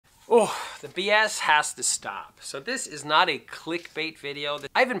Oh, the BS has to stop. So this is not a clickbait video.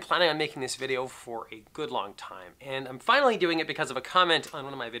 I've been planning on making this video for a good long time, and I'm finally doing it because of a comment on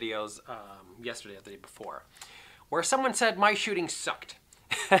one of my videos yesterday or the day before, where someone said my shooting sucked.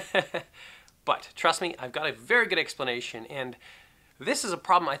 But trust me, I've got a very good explanation, and this is a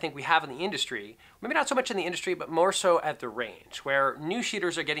problem I think we have in the industry. Maybe not so much in the industry, but more so at the range, where new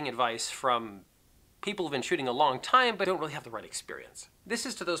shooters are getting advice from people who've been shooting a long time but don't really have the right experience. This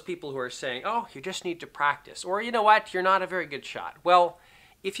is to those people who are saying, oh, you just need to practice, or you know what, you're not a very good shot. Well,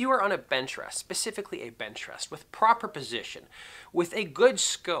 if you are on a bench rest, specifically a bench rest, with proper position, with a good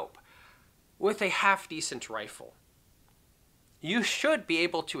scope, with a half-decent rifle, you should be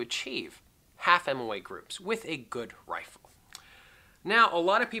able to achieve half MOA groups with a good rifle. Now, a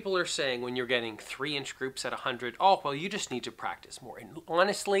lot of people are saying when you're getting 3-inch groups at 100, oh, well, you just need to practice more. And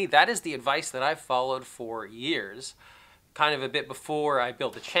honestly, that is the advice that I've followed for years, kind of a bit before I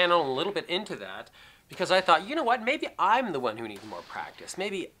built the channel and a little bit into that, because I thought, you know what, maybe I'm the one who needs more practice.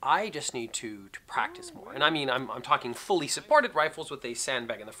 Maybe I just need to practice more. And I mean, I'm talking fully supported rifles with a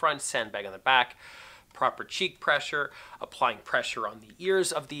sandbag in the front, sandbag in the back, proper cheek pressure, applying pressure on the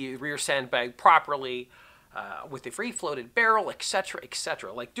ears of the rear sandbag properly, with a free-floated barrel, etc.,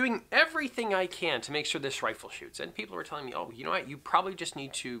 etc. Like doing everything I can to make sure this rifle shoots. And people were telling me, oh, you know what, you probably just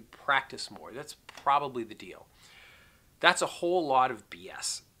need to practice more. That's probably the deal. That's a whole lot of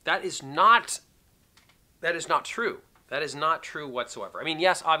BS. That is not true. That is not true whatsoever. I mean,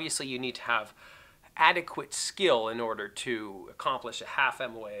 yes, obviously you need to have adequate skill in order to accomplish a half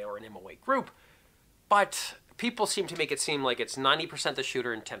MOA or an MOA group, but people seem to make it seem like it's 90% the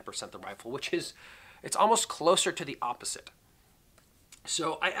shooter and 10% the rifle, which is, it's almost closer to the opposite.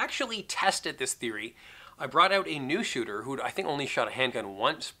 So I actually tested this theory. I brought out a new shooter who I think only shot a handgun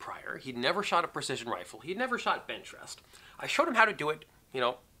once prior. He'd never shot a precision rifle. He'd never shot bench rest. I showed him how to do it, you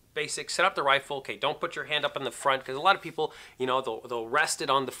know, basic, set up the rifle. Okay, don't put your hand up in the front, because a lot of people, you know, they'll rest it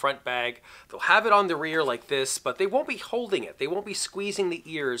on the front bag. They'll have it on the rear like this, but they won't be holding it. They won't be squeezing the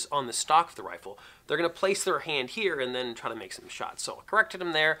ears on the stock of the rifle. They're going to place their hand here and then try to make some shots. So I corrected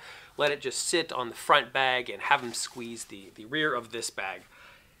him there, let it just sit on the front bag and have him squeeze the rear of this bag.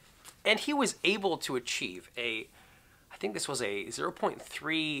 And he was able to achieve I think this was a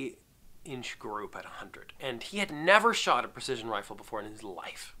 0.3-inch group at 100. And he had never shot a precision rifle before in his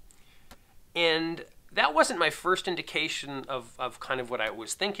life. And that wasn't my first indication of kind of what I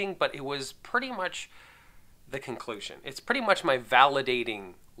was thinking, but it was pretty much the conclusion. It's pretty much my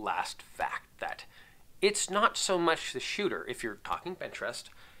validating last fact that it's not so much the shooter, if you're talking bench rest,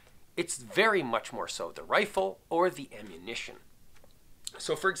 it's very much more so the rifle or the ammunition.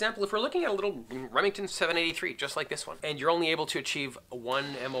 So for example, if we're looking at a little Remington 783, just like this one, and you're only able to achieve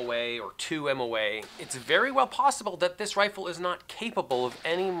 1 MOA or 2 MOA, it's very well possible that this rifle is not capable of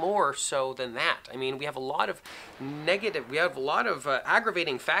any more so than that. I mean, we have a lot of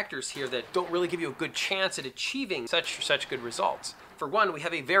aggravating factors here that don't really give you a good chance at achieving such good results. For one, we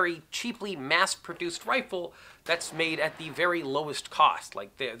have a very cheaply mass-produced rifle that's made at the very lowest cost.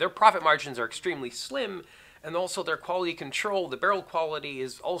 Like their profit margins are extremely slim, and also their quality control, the barrel quality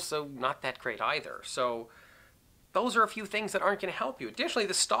is also not that great either. So those are a few things that aren't going to help you. Additionally,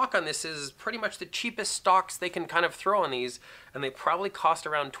 the stock on this is pretty much the cheapest stocks they can kind of throw on these, and they probably cost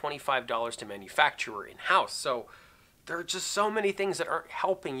around $25 to manufacture in-house. So there are just so many things that aren't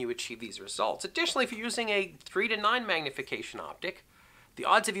helping you achieve these results. Additionally, if you're using a 3:9 magnification optic, the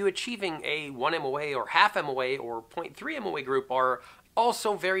odds of you achieving a 1 MOA or half MOA or 0.3 MOA group are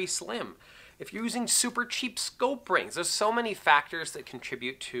also very slim. If you're using super cheap scope rings, there's so many factors that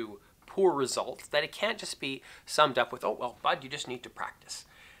contribute to poor results that it can't just be summed up with, oh, well, bud, you just need to practice.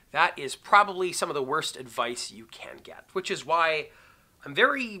 That is probably some of the worst advice you can get, which is why I'm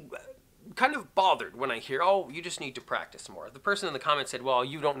very kind of bothered when I hear, oh, you just need to practice more. The person in the comments said, well,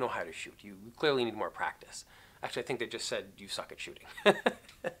 you don't know how to shoot. You clearly need more practice. Actually, I think they just said you suck at shooting.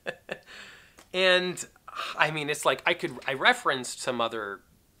 And I mean, it's like I referenced some other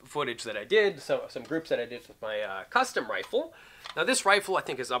footage that I did, so some groups that I did with my custom rifle. Now this rifle I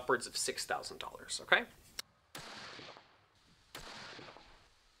think is upwards of $6,000, okay?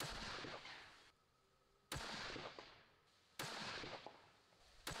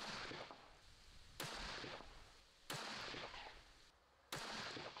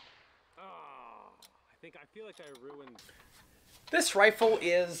 I feel like I ruined. This rifle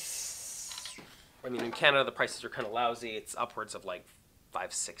is, I mean, in Canada the prices are kind of lousy. It's upwards of like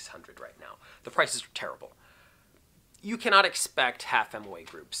 $500-600 right now. The prices are terrible. You cannot expect half MOA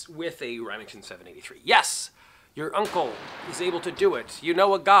groups with a Remington 783. Yes, your uncle is able to do it. You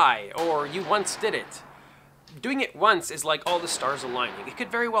know a guy, or you once did it. doing it once is like all the stars aligning. It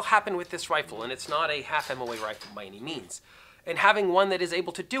could very well happen with this rifle, and it's not a half MOA rifle by any means. And having one that is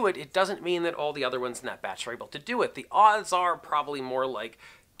able to do it, it doesn't mean that all the other ones in that batch are able to do it. The odds are probably more like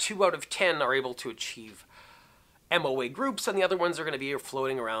 2 out of 10 are able to achieve MOA groups, and the other ones are going to be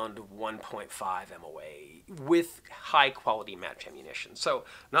floating around 1.5 MOA with high quality match ammunition. So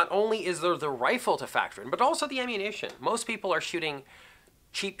not only is there the rifle to factor in, but also the ammunition. Most people are shooting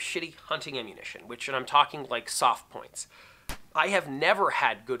cheap, shitty hunting ammunition, which, and I'm talking like soft points. I have never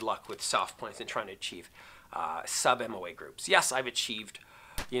had good luck with soft points in trying to achieve sub-MOA groups. Yes, I've achieved,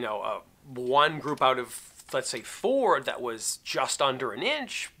 one group out of, let's say, 4 that was just under an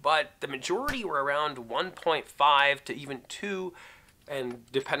inch, but the majority were around 1.5 to even 2, and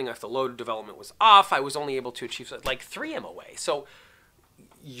depending if the load development was off, I was only able to achieve like 3 MOA. So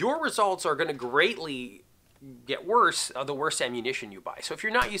your results are going to greatly get worse the worse ammunition you buy. So if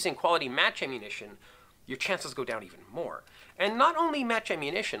you're not using quality match ammunition, your chances go down even more. And not only match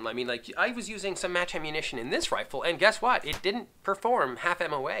ammunition, I mean, like, I was using some match ammunition in this rifle, and guess what? It didn't perform half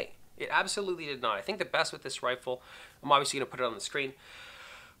MOA. It absolutely did not. I think the best with this rifle, I'm obviously going to put it on the screen,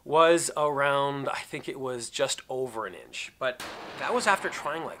 was around, I think it was just over an inch. But that was after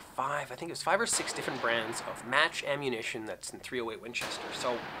trying like 5 or 6 different brands of match ammunition that's in .308 Winchester.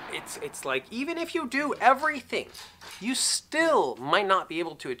 So it's like, even if you do everything, you still might not be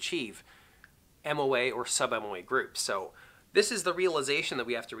able to achieve MOA or sub-MOA groups. So this is the realization that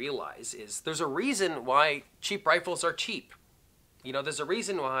we have to realize, is there's a reason why cheap rifles are cheap. There's a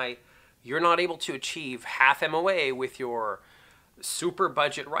reason why you're not able to achieve half MOA with your super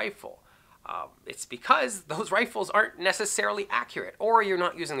budget rifle. It's because those rifles aren't necessarily accurate, or you're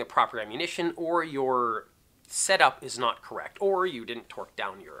not using the proper ammunition, or your setup is not correct, or you didn't torque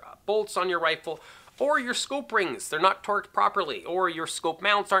down your bolts on your rifle, or your scope rings, they're not torqued properly, or your scope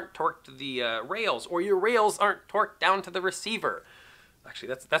mounts aren't torqued to the rails, or your rails aren't torqued down to the receiver.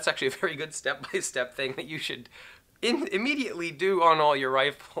 Actually, that's actually a very good step-by-step thing that you should immediately do on all your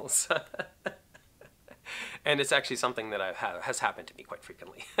rifles. And it's actually something that has happened to me quite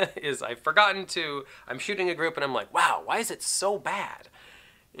frequently, is I've forgotten to, I'm shooting a group and I'm like, wow, why is it so bad?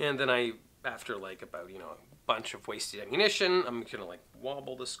 And then after like about, a bunch of wasted ammunition, I'm gonna like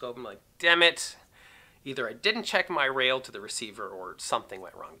wobble the scope. I'm like, damn it. Either I didn't check my rail to the receiver or something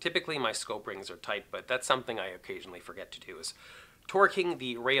went wrong. Typically my scope rings are tight, but that's something I occasionally forget to do, is torquing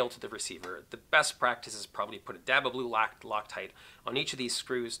the rail to the receiver. The best practice is probably put a dab of blue Loctite on each of these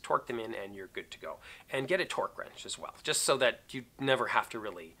screws, torque them in, and you're good to go. And get a torque wrench as well, just so that you never have to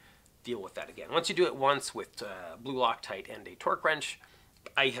really deal with that again. Once you do it once with blue Loctite and a torque wrench,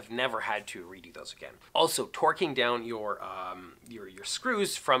 I have never had to redo those again. Also, torquing down your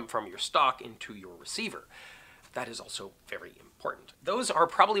screws from your stock into your receiver. That is also very important. Those are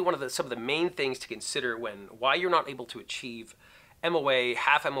probably some of the main things to consider why you're not able to achieve MOA,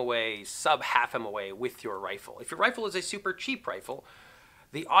 half MOA, sub half MOA with your rifle. If your rifle is a super cheap rifle,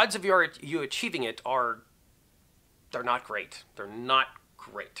 the odds of you achieving it they're not great. They're not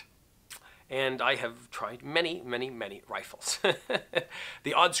great. And I have tried many, many, many rifles.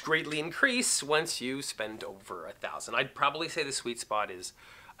 The odds greatly increase once you spend over 1,000. I'd probably say the sweet spot is,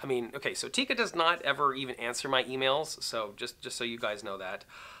 okay, so Tikka does not ever even answer my emails, so just so you guys know that.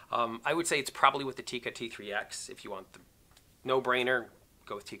 I would say it's probably with the Tikka T3X. If you want the no-brainer,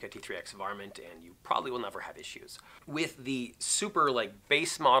 go with Tikka T3X Varmint, and you probably will never have issues. With the super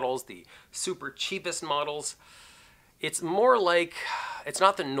base models, the super cheapest models, it's more like, it's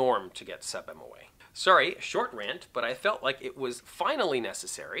not the norm to get sub-MOA. Sorry, short rant, but I felt like it was finally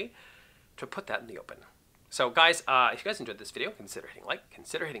necessary to put that in the open. So guys, if you guys enjoyed this video, consider hitting like,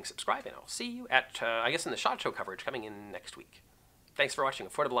 consider hitting subscribe, and I'll see you at, I guess, in the SHOT Show coverage coming in next week. Thanks for watching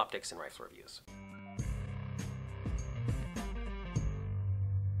Affordable Optics and Rifle Reviews.